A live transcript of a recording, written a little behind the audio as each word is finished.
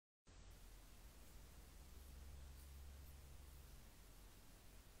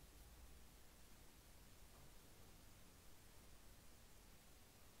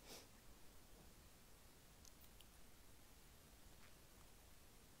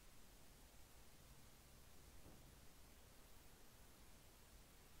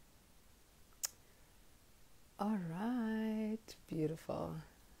All right, beautiful.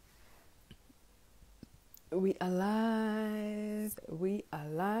 We alive. We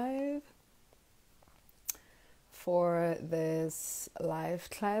alive for this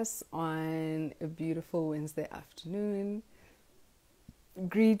live class on a beautiful Wednesday afternoon.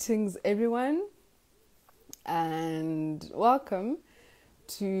 Greetings, everyone, and welcome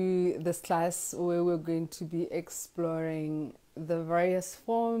to this class where we're going to be exploring the various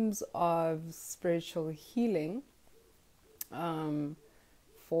forms of spiritual healing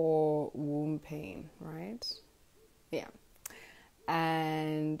for womb pain, right? Yeah.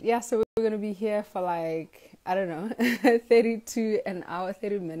 And yeah, so we're going to be here for like, I don't know, 30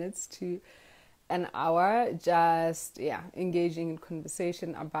 minutes to an hour, just, engaging in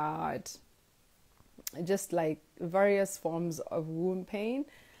conversation about just like various forms of womb pain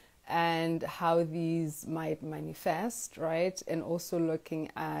and how these might manifest, right? And also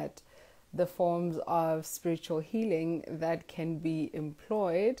looking at the forms of spiritual healing that can be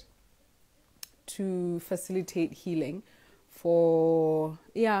employed to facilitate healing for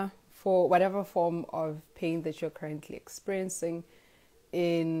whatever form of pain that you're currently experiencing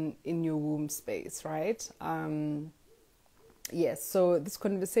in your womb space, right? Yes, so this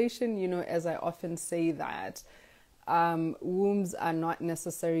conversation, as I often say that wombs are not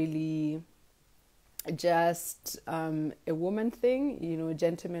necessarily just a woman thing.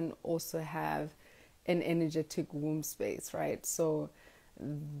 Gentlemen also have an energetic womb space, right? So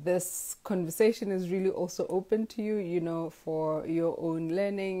this conversation is really also open to you, for your own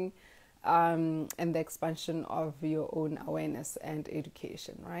learning and the expansion of your own awareness and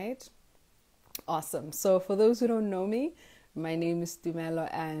education, right? Awesome. So for those who don't know me, my name is Tumelo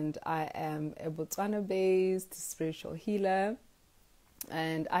and I am a Botswana-based spiritual healer,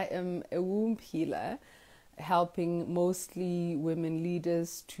 and I am a womb healer, helping mostly women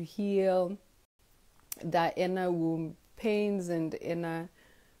leaders to heal their inner womb pains and inner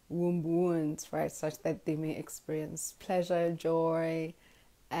womb wounds, right, such that they may experience pleasure, joy,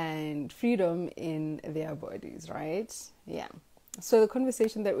 and freedom in their bodies, right? Yeah. So the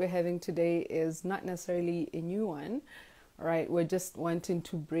conversation that we're having today is not necessarily a new one, right? We're just wanting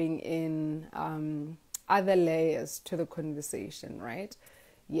to bring in other layers to the conversation, right?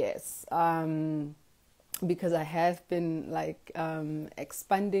 Yes. Because I have been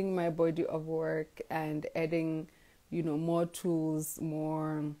expanding my body of work and adding, more tools,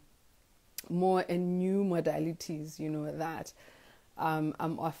 more and new modalities, that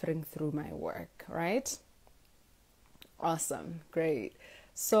I'm offering through my work, right? Awesome, great.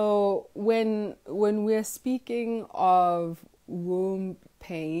 So when we're speaking of womb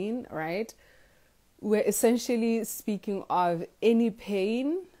pain, right, we're essentially speaking of any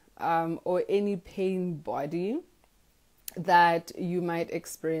pain or any pain body that you might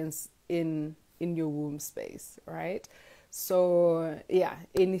experience in your womb space, right? So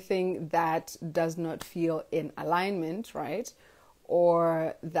anything that does not feel in alignment, right?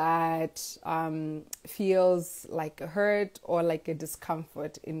 Or that feels like a hurt or like a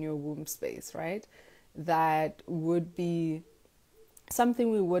discomfort in your womb space, right? That would be something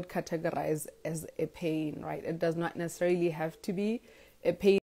we would categorize as a pain, right? It does not necessarily have to be a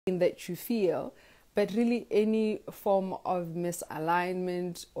pain that you feel, but really any form of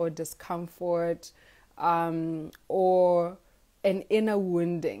misalignment or discomfort or an inner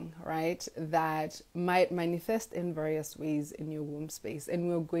wounding, right, that might manifest in various ways in your womb space. And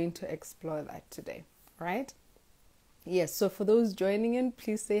we're going to explore that today, right? Yes, so for those joining in,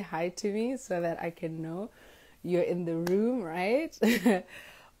 please say hi to me so that I can know you're in the room, right?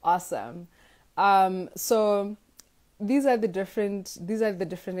 Awesome. So these are the different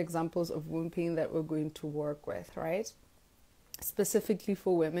examples of womb pain that we're going to work with, right? Specifically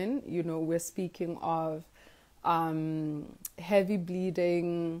for women, we're speaking of heavy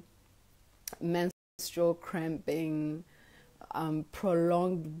bleeding, menstrual cramping,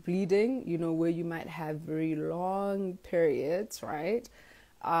 prolonged bleeding, where you might have very long periods, right?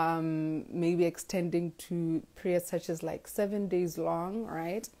 Maybe extending to periods such as like 7 days long,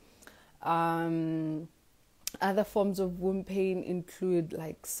 right? Other forms of womb pain include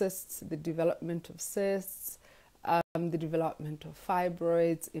like cysts, the development of cysts, the development of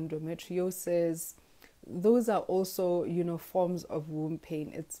fibroids, endometriosis. Those are also, forms of womb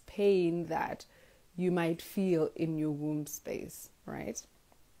pain. It's pain that you might feel in your womb space, right?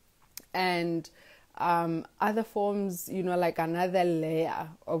 And other forms, like another layer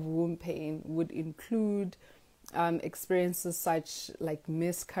of womb pain would include experiences such like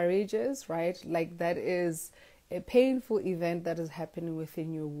miscarriages, right? Like that is a painful event that is happening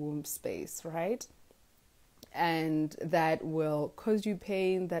within your womb space, right? and that will cause you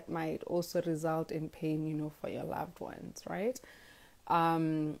pain, that might also result in pain, for your loved ones, right?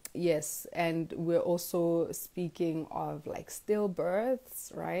 Yes, and we're also speaking of like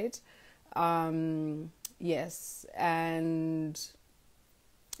stillbirths, right? Yes, and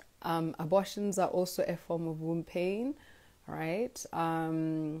abortions are also a form of womb pain, right?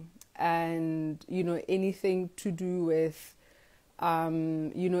 And anything to do with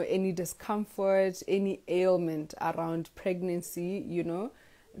any discomfort, any ailment around pregnancy,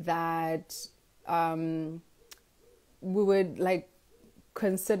 that we would like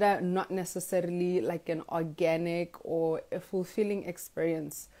consider not necessarily like an organic or a fulfilling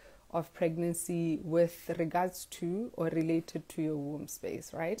experience of pregnancy with regards to or related to your womb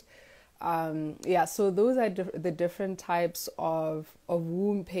space, right? So those are the different types of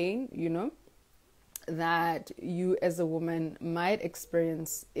womb pain, that you as a woman might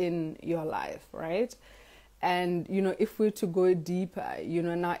experience in your life, right? And, if we're to go deeper,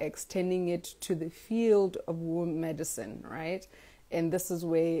 now extending it to the field of womb medicine, right? And this is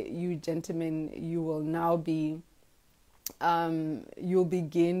where you gentlemen, you will now be, you'll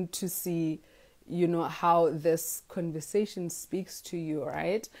begin to see, how this conversation speaks to you,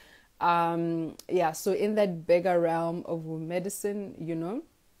 right? So in that bigger realm of womb medicine,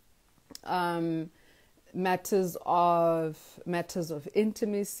 matters of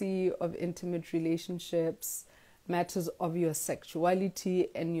intimacy, of intimate relationships, matters of your sexuality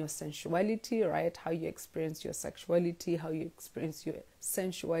and your sensuality, right? How you experience your sexuality, how you experience your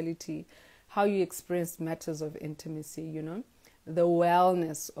sensuality, how you experience matters of intimacy, the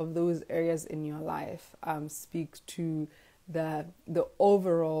wellness of those areas in your life speaks to the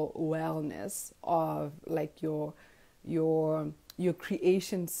overall wellness of like your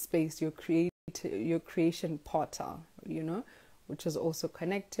creation space, your creation portal, which is also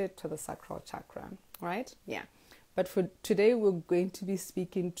connected to the sacral chakra, right? Yeah. But for today, we're going to be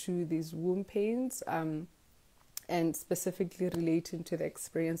speaking to these womb pains, and specifically relating to the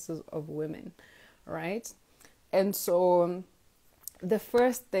experiences of women, right? And so the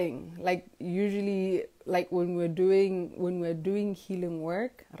first thing, like usually, like when we're doing healing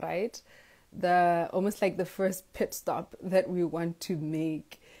work, right? Almost like the first pit stop that we want to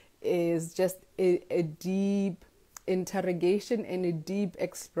make is just a deep interrogation and a deep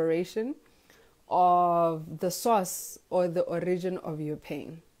exploration of the source or the origin of your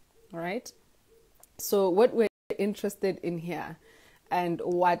pain, right? So what we're interested in here, and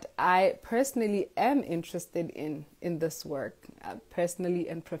what I personally am interested in this work, personally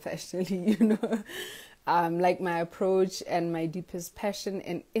and professionally, like my approach and my deepest passion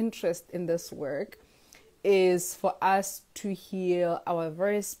and interest in this work is for us to heal our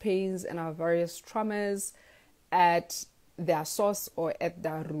various pains and our various traumas at their source or at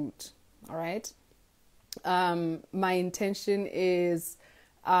their root, all right? My intention is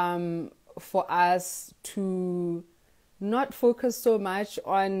for us to not focus so much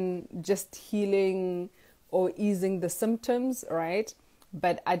on just healing or easing the symptoms, right?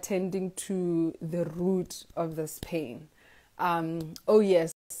 But attending to the root of this pain.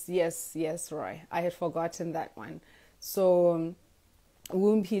 Yes, Roy. I had forgotten that one. So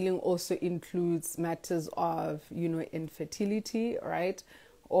womb healing also includes matters of, infertility, right?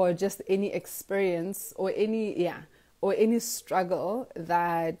 Or just any experience or any struggle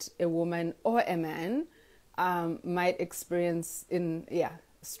that a woman or a man might experience in,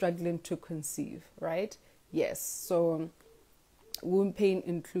 struggling to conceive, right? Yes. So womb pain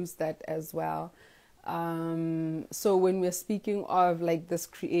includes that as well. So when we're speaking of like this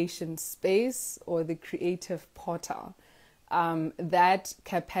creation space or the creative portal, that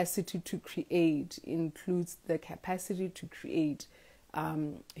capacity to create includes the capacity to create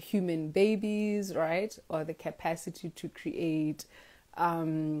human babies, right? Or the capacity to create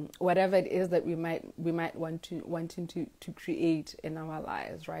whatever it is that we might wanting to create in our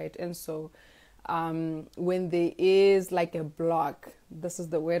lives, right? And so when there is like a block, this is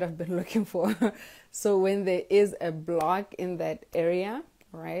the word I've been looking for. So when there is a block in that area,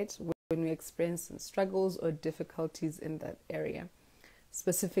 right? When we experience some struggles or difficulties in that area,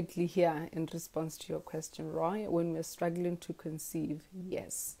 specifically here in response to your question, Roy, when we're struggling to conceive,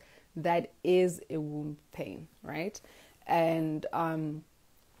 yes, that is a womb pain, right? And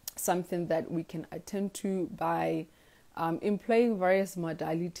something that we can attend to by employing various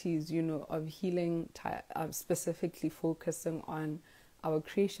modalities, of healing, specifically focusing on our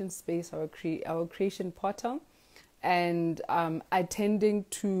creation space, our creation portal, and attending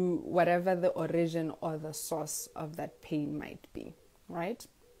to whatever the origin or the source of that pain might be, right?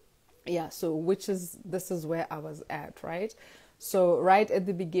 Yeah, so this is where I was at, right? So right at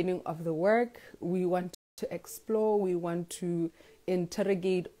the beginning of the work, we want to explore, we want to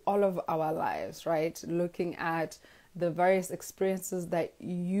interrogate all of our lives, right? Looking at the various experiences that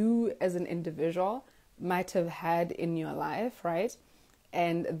you as an individual might have had in your life, right?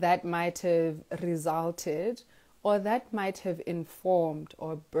 And that might have resulted, or that might have informed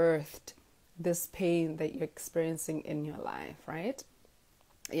or birthed this pain that you're experiencing in your life, right?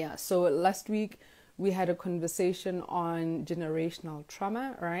 Yeah, so last week we had a conversation on generational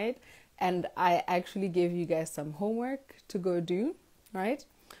trauma, right? And I actually gave you guys some homework to go do, right?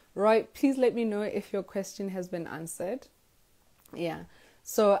 Roy, please let me know if your question has been answered. Yeah,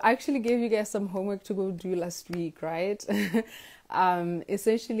 so I actually gave you guys some homework to go do last week, right?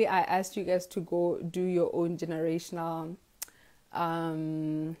 Essentially, I asked you guys to go do your own generational,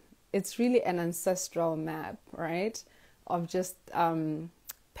 it's really an ancestral map, right? Of just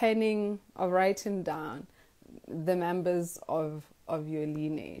penning or writing down the members of your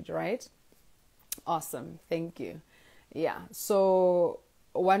lineage, right? Awesome, thank you. Yeah, so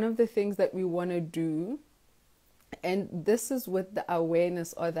one of the things that we want to do, and this is with the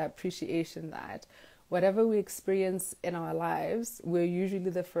awareness or the appreciation that whatever we experience in our lives, we're usually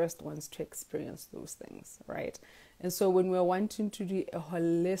the first ones to experience those things, right? And so when we're wanting to do a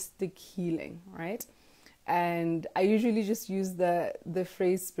holistic healing, right? And I usually just use the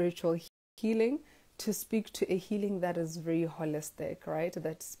phrase spiritual healing to speak to a healing that is very holistic, right?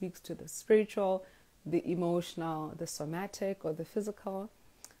 That speaks to the spiritual, the emotional, the somatic or the physical,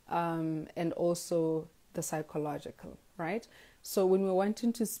 and also the psychological, right? So when we're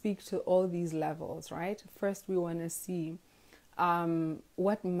wanting to speak to all these levels, right? First, we want to see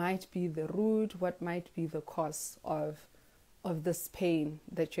what might be the root, what might be the cause of this pain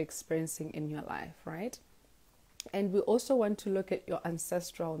that you're experiencing in your life, right? And we also want to look at your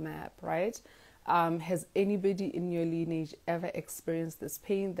ancestral map, right? Has anybody in your lineage ever experienced this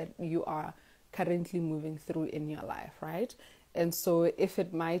pain that you are currently moving through in your life, right? And so if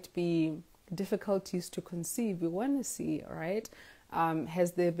it might be difficulties to conceive, we want to see, right?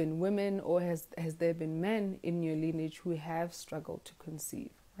 Has there been women or has there been men in your lineage who have struggled to conceive,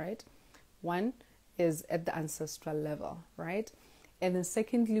 right? One is at the ancestral level, right? And then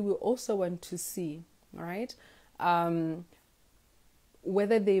secondly, we also want to see, right,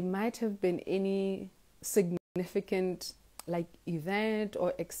 whether there might have been any significant like event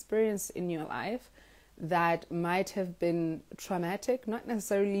or experience in your life that might have been traumatic, not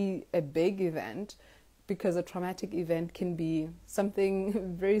necessarily a big event, because a traumatic event can be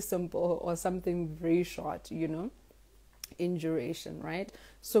something very simple or something very short, in duration, right?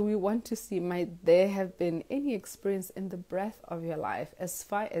 So we want to see, might there have been any experience in the breadth of your life, as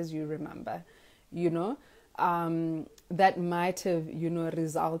far as you remember, that might have,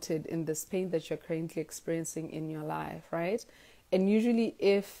 resulted in this pain that you're currently experiencing in your life, right? And usually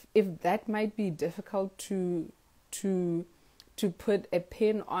if that might be difficult to put a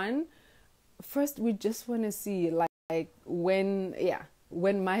pin on, first we just want to see like when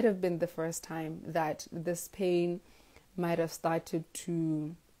might have been the first time that this pain might have started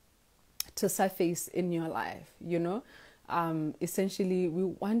to surface in your life, essentially we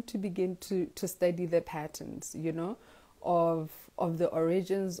want to begin to study the patterns, of the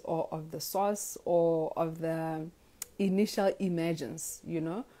origins or of the source or of the initial emergence,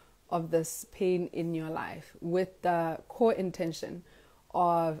 of this pain in your life, with the core intention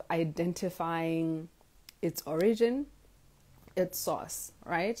of identifying its origin, its source,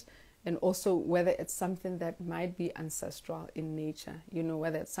 right? And also whether it's something that might be ancestral in nature,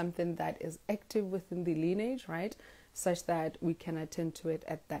 whether it's something that is active within the lineage, right? Such that we can attend to it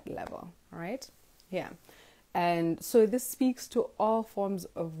at that level, right? Yeah. And so this speaks to all forms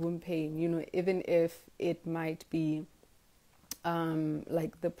of womb pain, even if it might be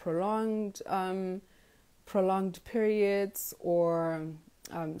like the prolonged periods or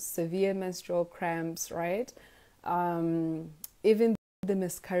severe menstrual cramps, right? Even the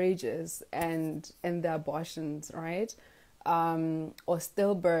miscarriages and the abortions, right? Or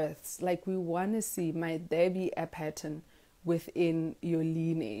stillbirths, like we want to see, might there be a pattern within your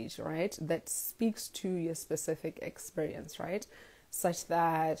lineage, right, that speaks to your specific experience, right, such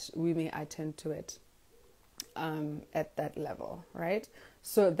that we may attend to it at that level, right?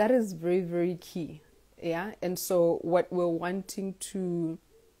 So that is very, very key. Yeah. And so what we're wanting to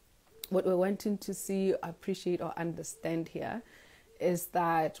see, appreciate, or understand here is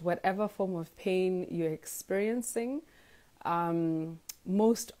that whatever form of pain you're experiencing,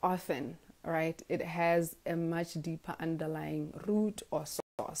 most often, right, it has a much deeper underlying root or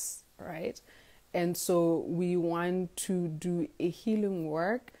source, right? And so we want to do a healing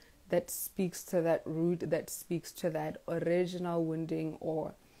work that speaks to that root, that speaks to that original wounding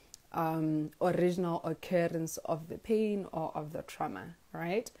or original occurrence of the pain or of the trauma,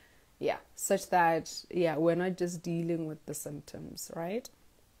 right? Yeah, such that, yeah, we're not just dealing with the symptoms, right?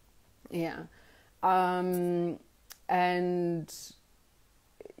 Yeah. And,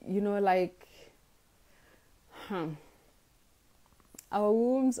 like, our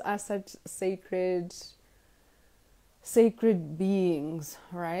wombs are such sacred beings,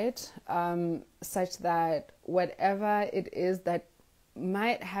 right? Such that whatever it is that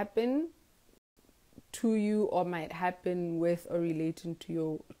might happen to you or might happen with or relating to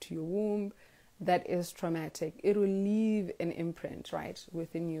your womb that is traumatic, it will leave an imprint, right,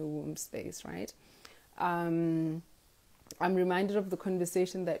 within your womb space, right? I'm reminded of the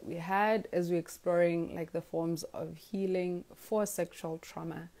conversation that we had as we're exploring like the forms of healing for sexual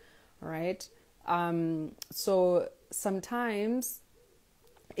trauma, right? So sometimes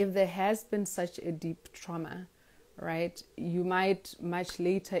if there has been such a deep trauma, right, you might much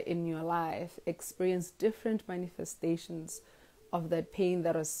later in your life experience different manifestations of that pain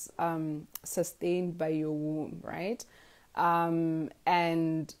that was sustained by your womb, right?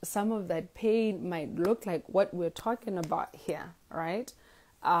 And some of that pain might look like what we're talking about here, right?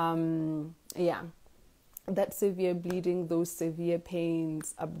 Yeah, that severe bleeding, those severe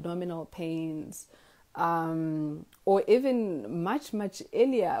pains, abdominal pains, or even much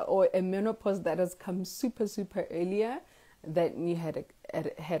earlier, or a menopause that has come super earlier than you had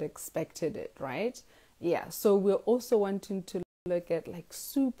expected it, right? Yeah, so we're also wanting to look at like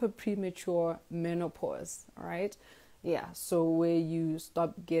super premature menopause, right? Yeah, so where you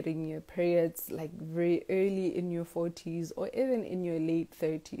stop getting your periods like very early in your 40s or even in your late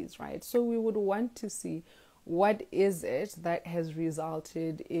 30s, right? So we would want to see what is it that has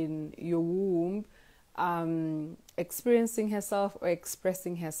resulted in your womb experiencing herself or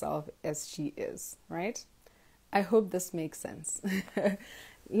expressing herself as she is, right? I hope this makes sense.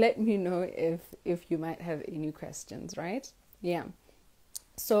 Let me know if you might have any questions, right? Yeah.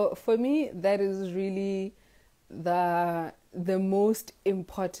 So for me, that is really the most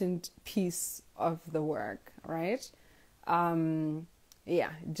important piece of the work, right?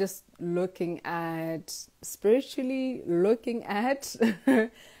 Yeah, just looking at spiritually, looking at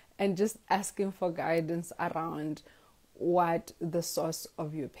and just asking for guidance around what the source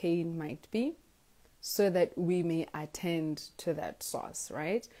of your pain might be so that we may attend to that source,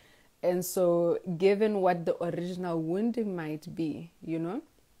 right? And so given what the original wounding might be,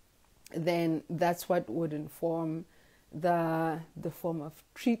 then that's what would inform the form of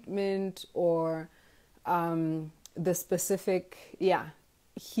treatment or the specific,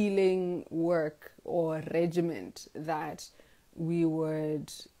 healing work or regimen that we would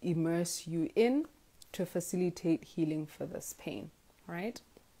immerse you in to facilitate healing for this pain, right?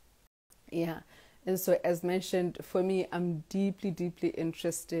 Yeah. And so as mentioned, for me, I'm deeply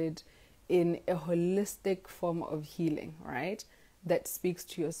interested in a holistic form of healing, right? That speaks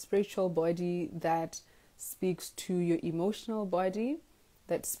to your spiritual body, that speaks to your emotional body,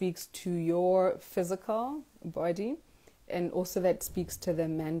 that speaks to your physical body, and also that speaks to the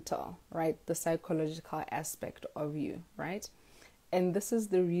mental, right? The psychological aspect of you, right? And this is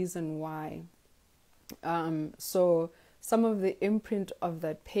the reason why. So some of the imprint of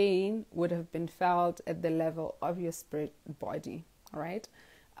that pain would have been felt at the level of your spirit body, right?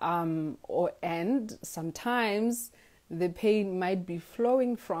 And sometimes the pain might be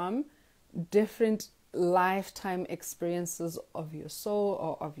flowing from different lifetime experiences of your soul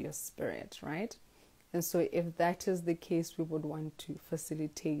or of your spirit, right? And so if that is the case, we would want to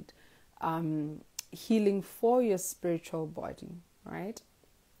facilitate healing for your spiritual body, right?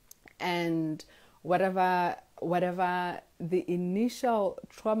 And whatever the initial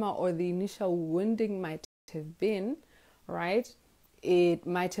trauma or the initial wounding might have been, right? It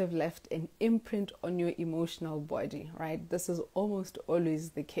might have left an imprint on your emotional body, right? This is almost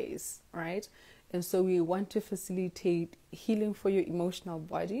always the case, right? And so we want to facilitate healing for your emotional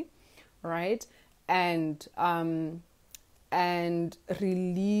body, right? And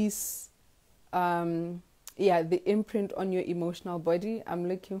release the imprint on your emotional body. I'm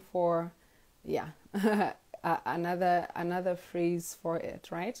looking for another phrase for it,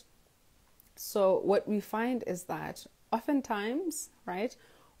 right? So what we find is that oftentimes, right,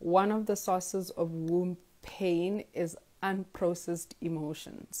 one of the sources of womb pain is unprocessed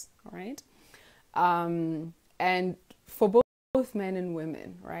emotions, right? And for both men and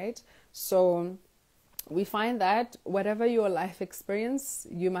women, right? So we find that whatever your life experience,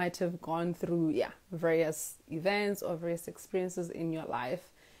 you might have gone through, various events or various experiences in your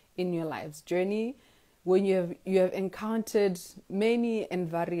life, in your life's journey, when you have encountered many and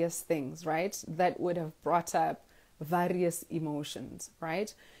various things, right, that would have brought up various emotions,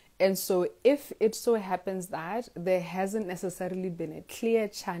 right? And so if it so happens that there hasn't necessarily been a clear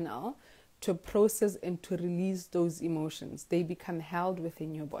channel to process and to release those emotions, they become held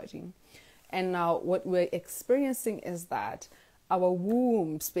within your body. And now what we're experiencing is that our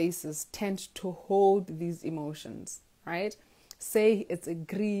womb spaces tend to hold these emotions, right? Say it's a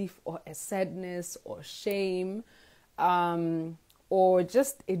grief or a sadness or shame, or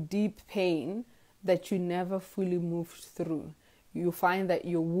just a deep pain that you never fully moved through. You find that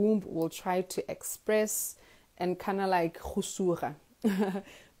your womb will try to express and kind of like khusura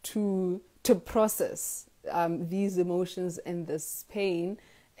to process these emotions and this pain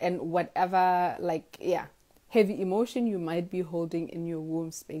and whatever, like, yeah, heavy emotion you might be holding in your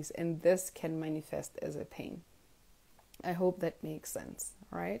womb space, and this can manifest as a pain. I hope that makes sense,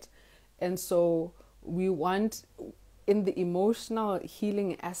 right? And so we want, in the emotional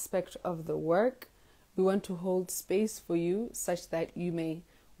healing aspect of the work, we want to hold space for you such that you may,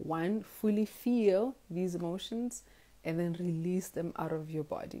 one, fully feel these emotions and then release them out of your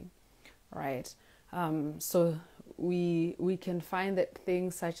body, right? So we can find that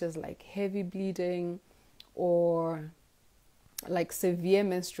things such as like heavy bleeding or like severe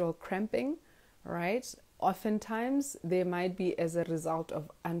menstrual cramping, right? Oftentimes they might be as a result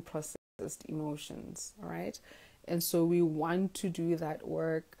of unprocessed emotions, right? And so we want to do that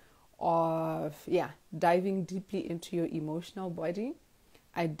work of, diving deeply into your emotional body,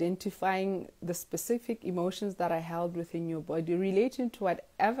 identifying the specific emotions that are held within your body, relating to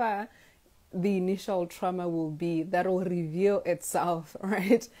whatever the initial trauma will be that will reveal itself,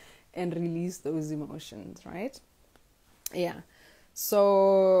 right? And release those emotions, right? Yeah.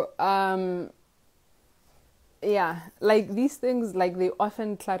 So, like these things, like they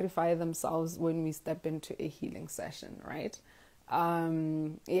often clarify themselves when we step into a healing session, right?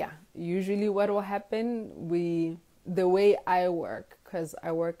 Usually what will happen, the way I work, because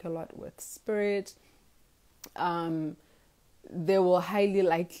I work a lot with spirit, there will highly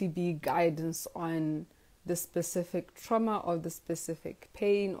likely be guidance on the specific trauma or the specific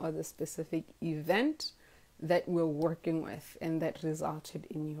pain or the specific event that we're working with and that resulted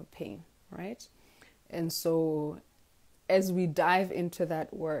in your pain, right? And so as we dive into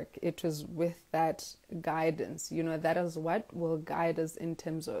that work, it is with that guidance, that is what will guide us in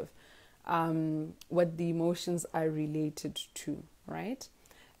terms of what the emotions are related to, right?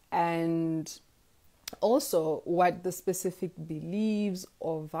 And also what the specific beliefs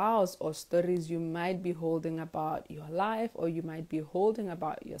or vows or stories you might be holding about your life or you might be holding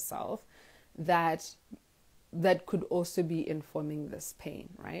about yourself that could also be informing this pain,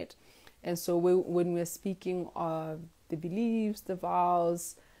 right? And so when we're speaking of the beliefs, the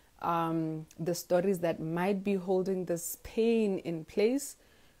vows, the stories that might be holding this pain in place,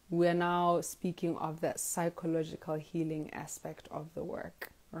 we're now speaking of that psychological healing aspect of the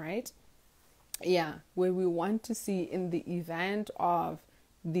work, right? Yeah, where we want to see in the event of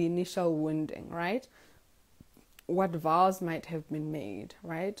the initial wounding, right? What vows might have been made,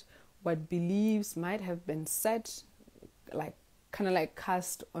 right? What beliefs might have been set, like kind of like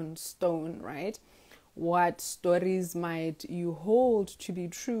cast on stone, right? What stories might you hold to be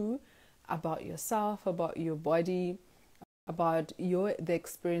true about yourself, about your body, about the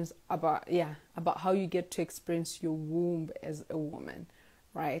experience, about how you get to experience your womb as a woman,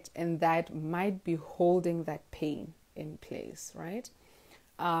 right? And that might be holding that pain in place, right?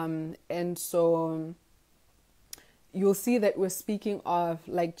 And so you'll see that we're speaking of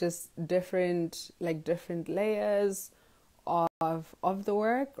like just different layers of the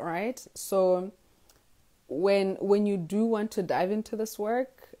work, right? So when you do want to dive into this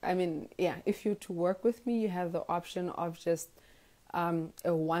work, if you're to work with me, you have the option of just a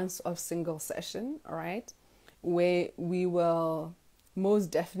once-off single session, all right, where we will most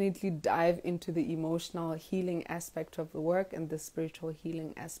definitely dive into the emotional healing aspect of the work and the spiritual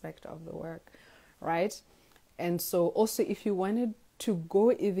healing aspect of the work, right? And so also if you wanted to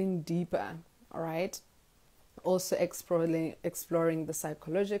go even deeper, all right, also exploring the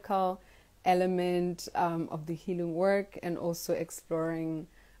psychological element of the healing work, and also exploring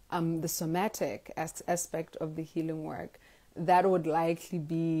the somatic aspect of the healing work, that would likely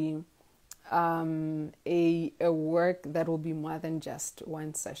be a work that will be more than just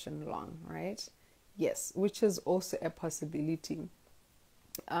one session long, right? Yes, which is also a possibility.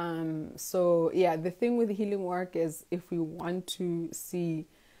 The thing with healing work is if we want to see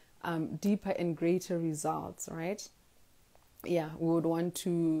deeper and greater results, right? Yeah, we would want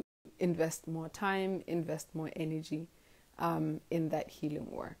to invest more time, invest more energy in that healing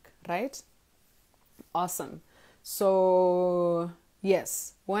work, right? Awesome. So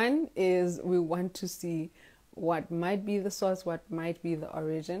yes, one is we want to see what might be the source, what might be the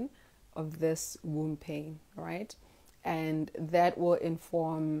origin of this womb pain, right? And that will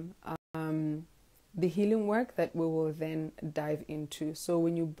inform the healing work that we will then dive into. So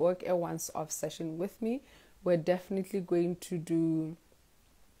when you book a once-off session with me, we're definitely going to do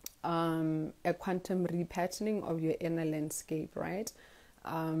a quantum repatterning of your inner landscape, right?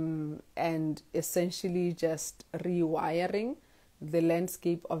 And essentially just rewiring the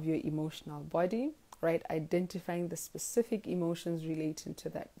landscape of your emotional body, right? Identifying the specific emotions relating to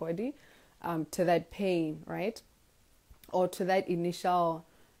that body, to that pain, right? Or to that initial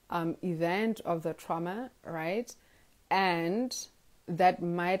event of the trauma, right? And that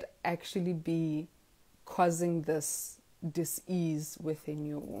might actually be causing this dis-ease within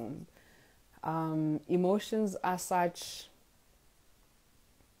your womb. Emotions are such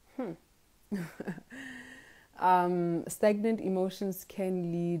stagnant emotions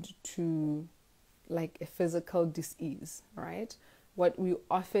can lead to like a physical dis-ease, right? What we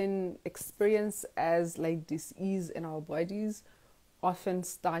often experience as like dis-ease in our bodies often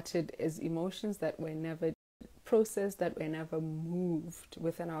started as emotions that were never processed, that were never moved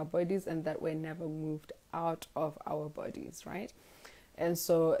within our bodies, and that were never moved out of our bodies, right? And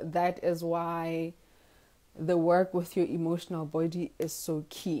so that is why the work with your emotional body is so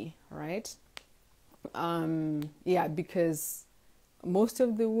key, right? Because most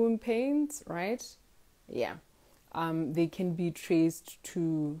of the womb pains, right? They can be traced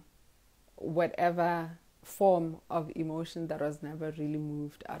to whatever form of emotion that was never really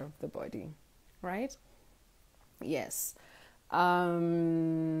moved out of the body, right? Yes. I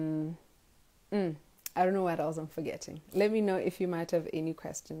don't know what else I'm forgetting. Let me know if you might have any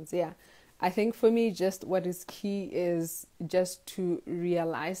questions. Yeah. I think for me, just what is key is just to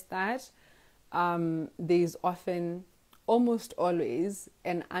realize that there's often, almost always,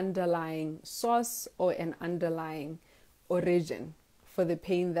 an underlying source or an underlying origin for the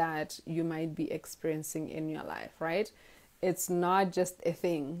pain that you might be experiencing in your life, right? It's not just a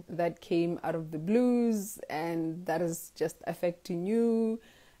thing that came out of the blues and that is just affecting you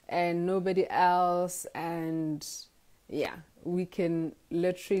and nobody else. And yeah, we can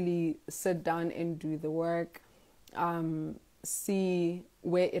literally sit down and do the work, see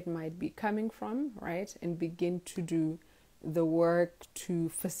where it might be coming from, right? And begin to do the work to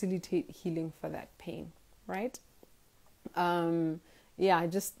facilitate healing for that pain, right?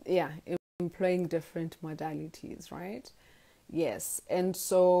 Employing different modalities, right? Yes. And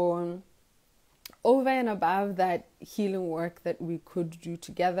so over and above that healing work that we could do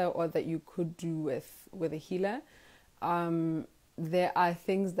together or that you could do with a healer, there are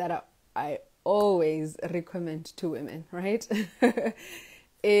things that I always recommend to women, right?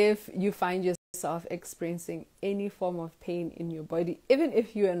 If you find yourself experiencing any form of pain in your body, even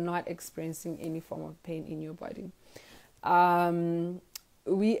if you are not experiencing any form of pain in your body,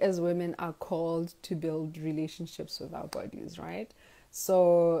 we as women are called to build relationships with our bodies, right?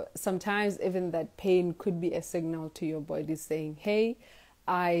 So sometimes even that pain could be a signal to your body saying, hey,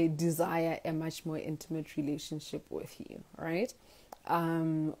 I desire a much more intimate relationship with you, right?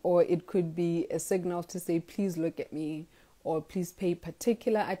 Or it could be a signal to say, please look at me, or please pay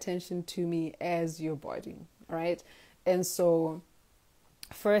particular attention to me as your body, right? And so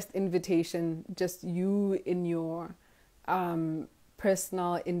first invitation, just you in your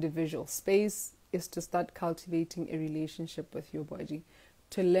personal individual space, is to start cultivating a relationship with your body,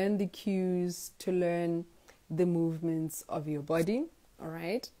 to learn the cues, to learn the movements of your body, all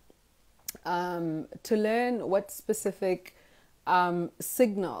right? To learn what specific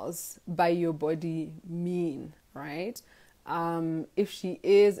signals by your body mean, right? If she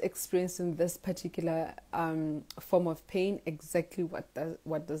is experiencing this particular form of pain, exactly what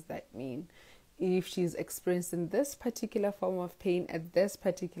does that mean? If she's experiencing this particular form of pain at this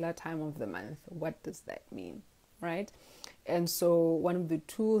particular time of the month, what does that mean, right? And so one of the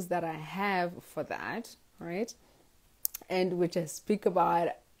tools that I have for that, right, and which I speak about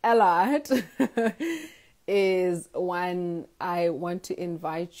a lot, is one I want to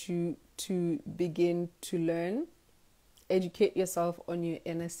invite you to begin to learn, educate yourself on your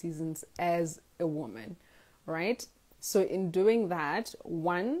inner seasons as a woman, right? So in doing that,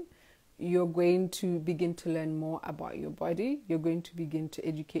 one, you're going to begin to learn more about your body. You're going to begin to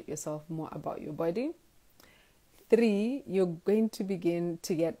educate yourself more about your body. 3, you're going to begin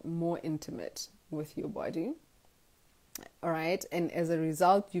to get more intimate with your body. All right. And as a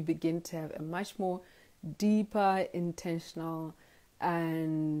result, you begin to have a much more deeper, intentional,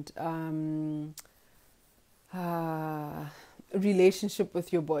 and relationship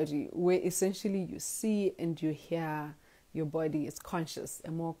with your body, where essentially you see and you hear your body is conscious,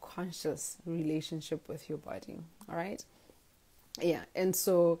 a more conscious relationship with your body. All right. Yeah. And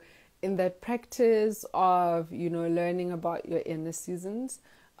so in that practice of, learning about your inner seasons,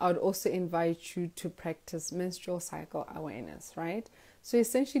 I would also invite you to practice menstrual cycle awareness, right? So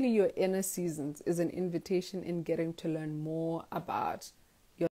essentially your inner seasons is an invitation in getting to learn more about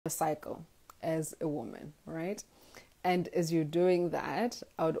your cycle as a woman, right? And as you're doing that,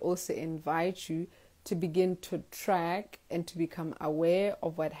 I would also invite you to begin to track and to become aware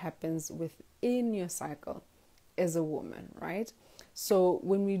of what happens within your cycle as a woman, right? So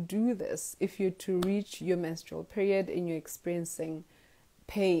when we do this, if you're to reach your menstrual period and you're experiencing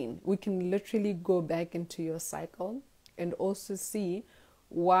pain, we can literally go back into your cycle and also see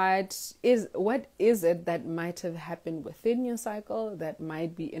what is it that might have happened within your cycle that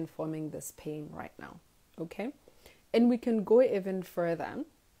might be informing this pain right now. Okay. And we can go even further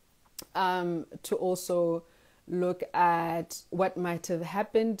to also look at what might have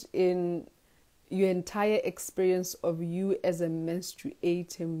happened in your entire experience of you as a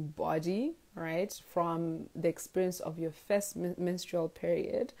menstruating body, right? From the experience of your first menstrual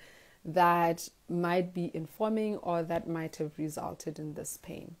period that might be informing or that might have resulted in this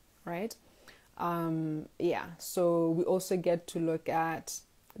pain, right? So we also get to look at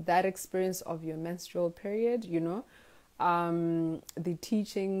that experience of your menstrual period, the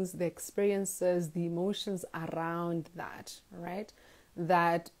teachings, the experiences, the emotions around that, right?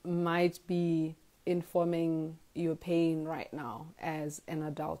 That might be informing your pain right now as an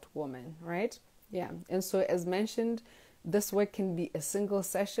adult woman, right? Yeah. And so as mentioned, this work can be a single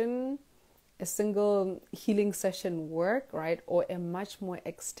session, a single healing session work, right? Or a much more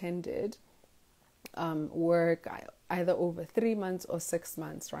extended work, either over 3 months or 6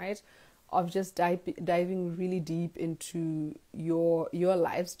 months, right? Of just diving really deep into your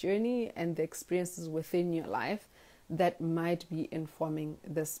life's journey and the experiences within your life that might be informing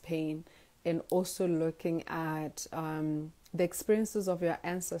this pain, and also looking at the experiences of your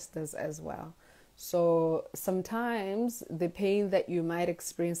ancestors as well. So sometimes the pain that you might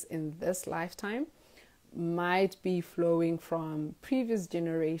experience in this lifetime might be flowing from previous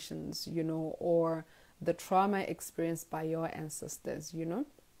generations, or the trauma experienced by your ancestors,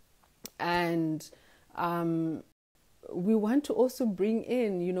 And we want to also bring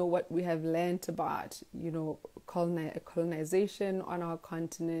in, what we have learned about, colonization on our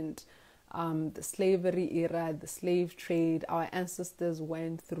continent, the slavery era, the slave trade. Our ancestors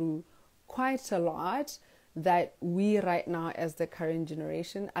went through quite a lot that we right now as the current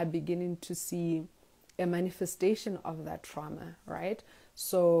generation are beginning to see a manifestation of that trauma, right?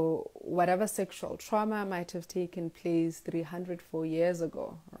 So whatever sexual trauma might have taken place 304 years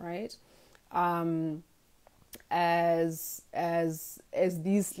ago, right? As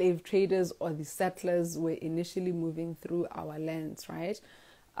these slave traders or the settlers were initially moving through our lands, right?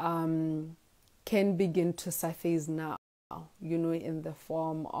 Can begin to surface now, in the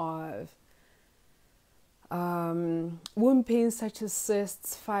form of womb pains such as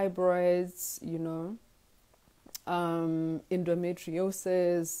cysts, fibroids,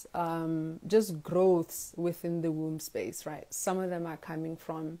 endometriosis, just growths within the womb space, right? Some of them are coming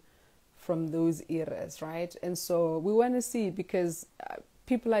from those eras, right? And so we want to see, because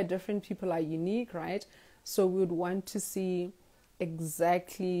people are different, people are unique, right? So we would want to see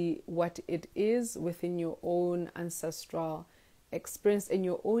exactly what it is within your own ancestral experience and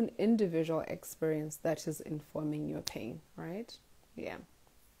your own individual experience that is informing your pain, right? Yeah.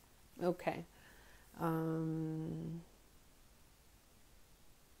 Okay.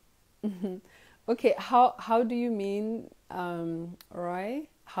 Okay, how do you mean, Roy?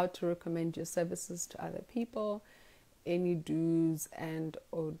 How to recommend your services to other people? Any do's and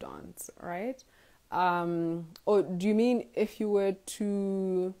or don'ts, right? Or do you mean if you were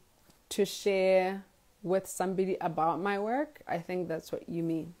to share with somebody about my work? I think that's what you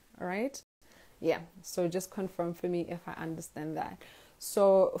mean, right? Yeah, so just confirm for me if I understand that.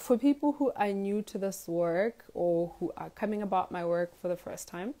 So for people who are new to this work or who are coming about my work for the first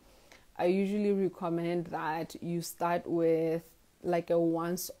time, I usually recommend that you start with like a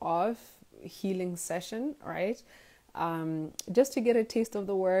once-off healing session, right? Just to get a taste of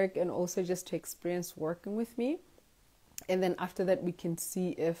the work and also just to experience working with me. And then after that, we can see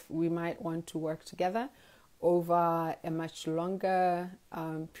if we might want to work together over a much longer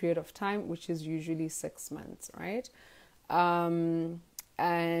period of time, which is usually 6 months, right?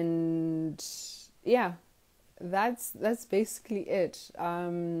 And yeah, that's basically it.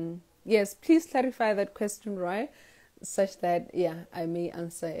 Yes, please clarify that question, Roy, such that I may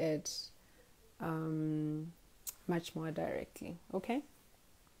answer it much more directly. Okay,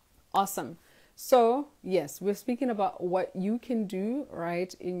 awesome. So, yes, we're speaking about what you can do,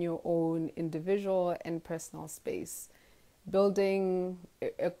 right, in your own individual and personal space. Building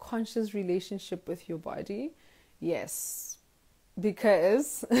a conscious relationship with your body. Yes,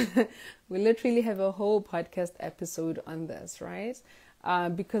 because we literally have a whole podcast episode on this, right?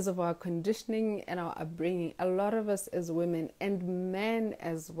 Because of our conditioning and our upbringing, a lot of us as women and men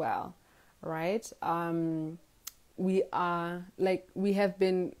as well, right? We have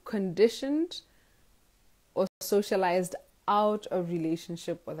been conditioned or socialized out of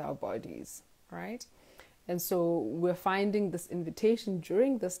relationship with our bodies, right? And so we're finding this invitation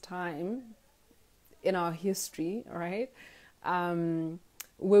during this time in our history, right?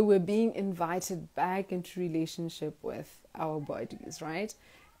 Where we're being invited back into relationship with our bodies, right?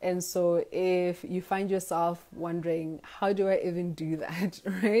 And so if you find yourself wondering, how do I even do that,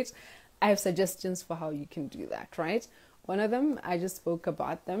 right? I have suggestions for how you can do that, right? One of them, I just spoke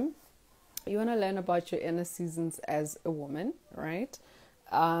about them. You want to learn about your inner seasons as a woman, right?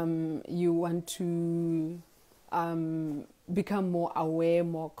 You want to become more aware,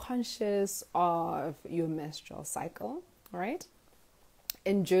 more conscious of your menstrual cycle, right?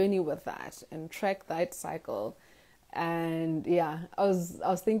 And journey with that and track that cycle. And yeah, I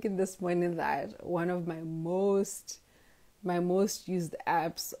was thinking this morning that one of my most used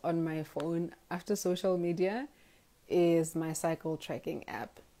apps on my phone after social media is my cycle tracking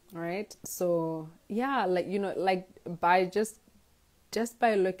app, right? So yeah, like by just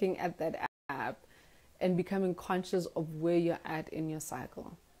by looking at that app and becoming conscious of where you're at in your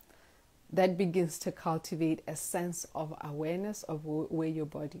cycle, that begins to cultivate a sense of awareness of where your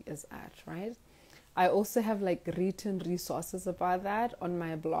body is at, right? I also have like written resources about that on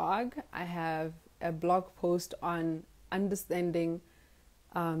my blog. I have a blog post on understanding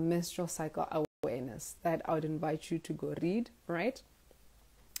menstrual cycle awareness that I would invite you to go read, right?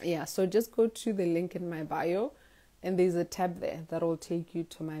 Yeah, so just go to the link in my bio and there's a tab there that will take you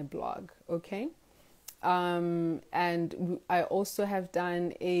to my blog, okay? And I also have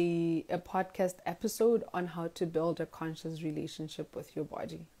done a podcast episode on how to build a conscious relationship with your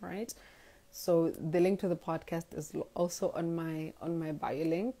body, right? So the link to the podcast is also on my bio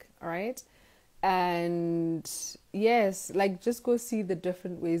link, right? And yes, like just go see the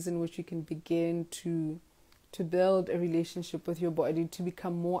different ways in which you can begin to build a relationship with your body, to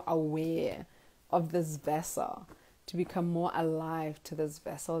become more aware of this vessel, to become more alive to this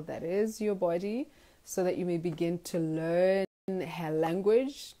vessel that is your body, so that you may begin to learn her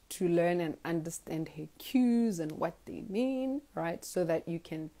language, to learn and understand her cues and what they mean, right? So that you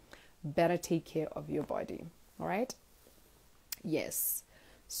can better take care of your body, all right? Yes.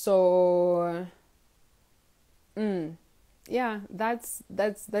 So, yeah, that's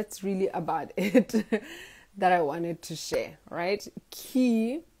really about it that I wanted to share, right?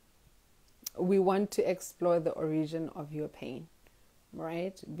 Key, we want to explore the origin of your pain,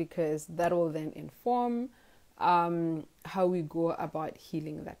 right? Because that will then inform how we go about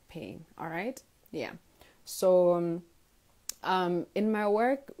healing that pain, all right? Yeah. So in my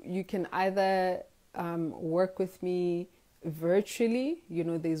work, you can either work with me virtually.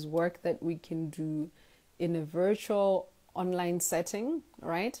 There's work that we can do in a virtual online setting,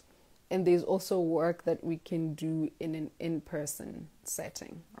 right? And there's also work that we can do in an in-person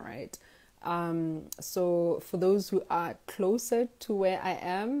setting, right? So for those who are closer to where I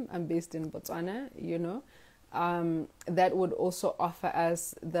am, I'm based in Botswana, that would also offer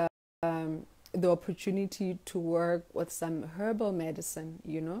us the opportunity to work with some herbal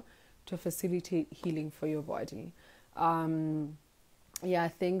medicine, to facilitate healing for your body.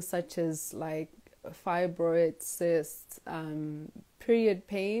 Things such as like fibroid cysts, period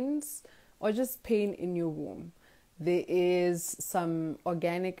pains, or just pain in your womb. There is some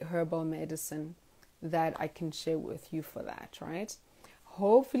organic herbal medicine that I can share with you for that, right?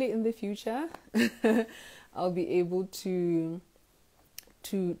 Hopefully in the future, I'll be able to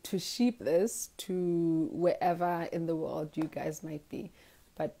ship this to wherever in the world you guys might be.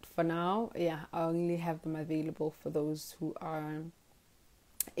 But for now, I only have them available for those who are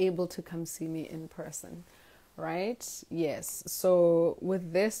able to come see me in person, right? Yes. So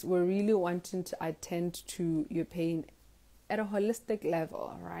with this, we're really wanting to attend to your pain at a holistic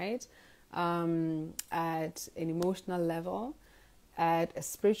level, right? At an emotional level, at a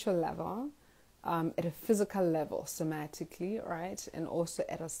spiritual level, at a physical level, somatically, right? And also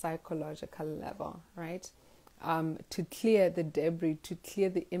at a psychological level, right? To clear the debris, to clear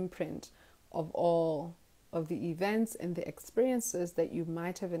the imprint of all of the events and the experiences that you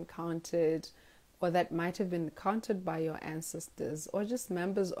might have encountered, or that might have been encountered by your ancestors or just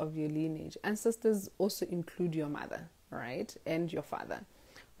members of your lineage. Ancestors also include your mother, right? And your father,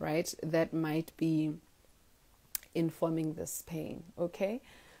 right, that might be informing this pain, okay?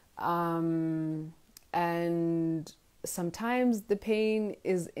 And sometimes the pain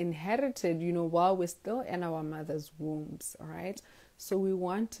is inherited, while we're still in our mother's wombs, all right? So we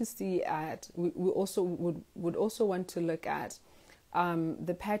want to see we also would also want to look at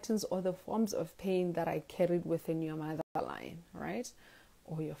the patterns or the forms of pain that I carried within your mother line, right?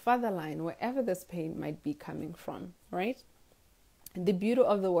 Or your father line, wherever this pain might be coming from, right? And the beauty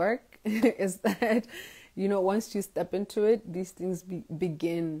of the work is that, once you step into it, these things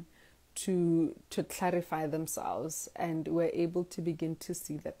begin to clarify themselves, and we're able to begin to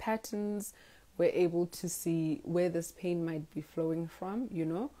see the patterns. We're able to see where this pain might be flowing from,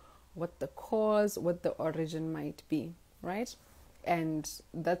 what the cause, what the origin might be, right? And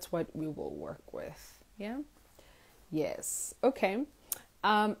that's what we will work with. Yeah. Yes. Okay.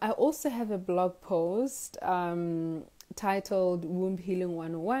 I also have a blog post titled Womb Healing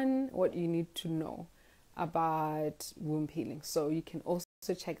 101, What You Need to Know About Womb Healing. So you can also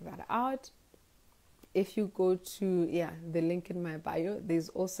check that out. If you go to, the link in my bio, there's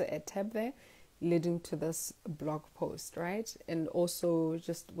also a tab there leading to this blog post, right? And also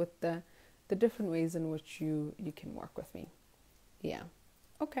just with the different ways in which you can work with me. Yeah.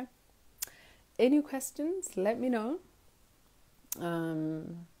 Okay. Any questions? Let me know.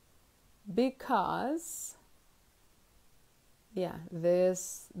 Because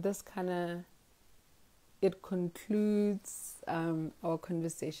this kind of, it concludes our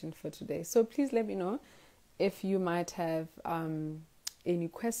conversation for today. So please let me know if you might have any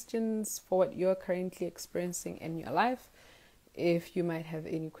questions for what you're currently experiencing in your life. If you might have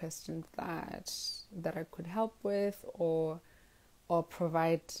any questions that I could help with or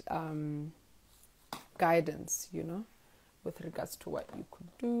provide guidance, with regards to what you could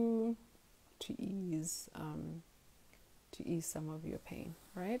do to ease some of your pain,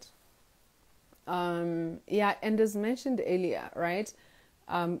 right? And as mentioned earlier, right,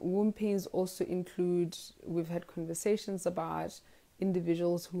 womb pains also include, we've had conversations about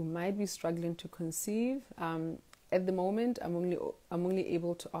individuals who might be struggling to conceive. At the moment, I'm only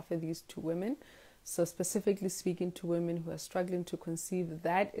able to offer these to women. So specifically speaking to women who are struggling to conceive,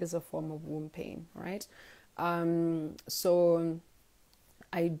 that is a form of womb pain, right? So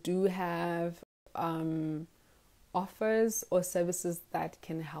I do have offers or services that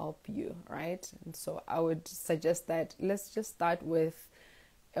can help you, right? And so I would suggest that let's just start with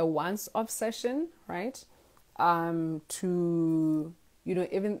a once-off session, right? To,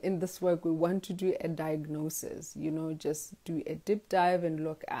 even in this work, we want to do a diagnosis, just do a deep dive and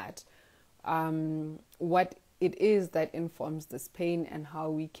look at what it is that informs this pain and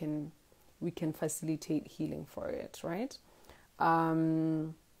how we can facilitate healing for it, right?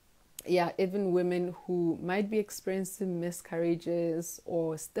 Even women who might be experiencing miscarriages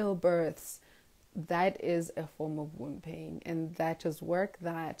or stillbirths, that is a form of womb pain, and that is work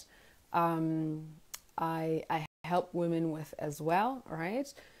that I help women with as well,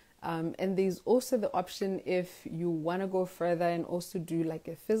 right? And there's also the option, if you want to go further and also do like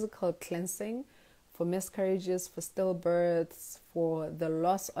a physical cleansing for miscarriages, for stillbirths, for the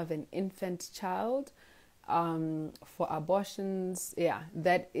loss of an infant child, for abortions,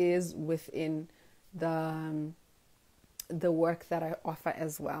 that is within the work that I offer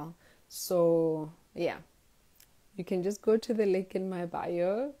as well. So you can just go to the link in my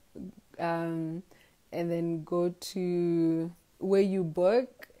bio, and then go to where you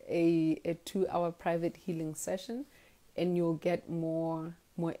book a 2-hour private healing session, and you'll get more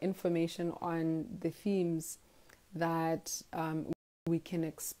information on the themes that we can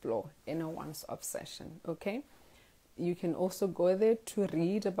explore in a once-off session. Okay, you can also go there to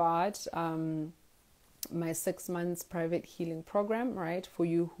read about my 6 months private healing program, right, for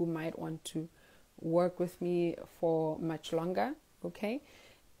you who might want to work with me for much longer. Okay,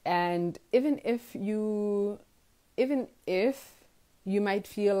 and even if you might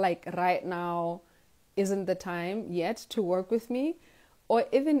feel like right now isn't the time yet to work with me, or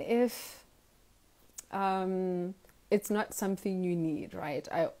even if it's not something you need, right?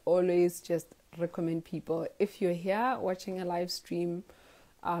 I always just recommend people, if you're here watching a live stream,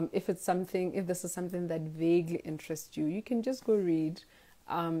 if this is something that vaguely interests you, you can just go read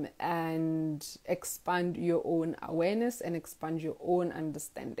and expand your own awareness and expand your own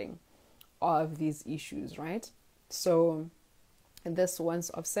understanding of these issues, right? So in this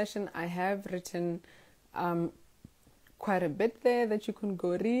once-off session, I have written quite a bit there that you can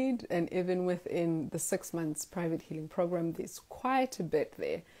go read, and even within the 6 months private healing program, there's quite a bit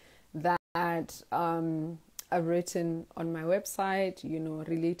there that I've written on my website,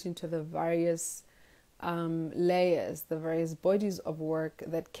 relating to the various layers, the various bodies of work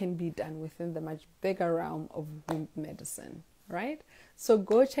that can be done within the much bigger realm of womb medicine, right? So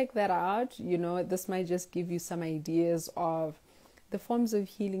go check that out. This might just give you some ideas of the forms of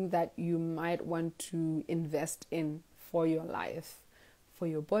healing that you might want to invest in for your life, for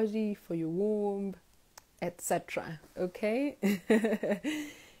your body, for your womb, etc. Okay?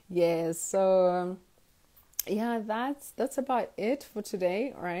 Yeah, so yeah, that's about it for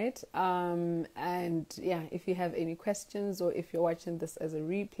today, right? And yeah, if you have any questions or if you're watching this as a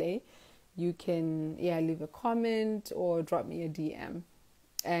replay, you can leave a comment or drop me a DM,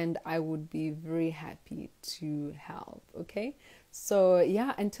 and I would be very happy to help. Okay, so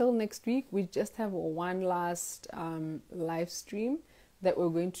yeah, until next week, we just have one last live stream that we're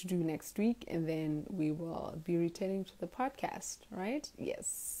going to do next week, and then we will be returning to the podcast, right?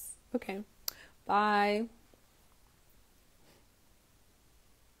 Yes. Okay. Bye.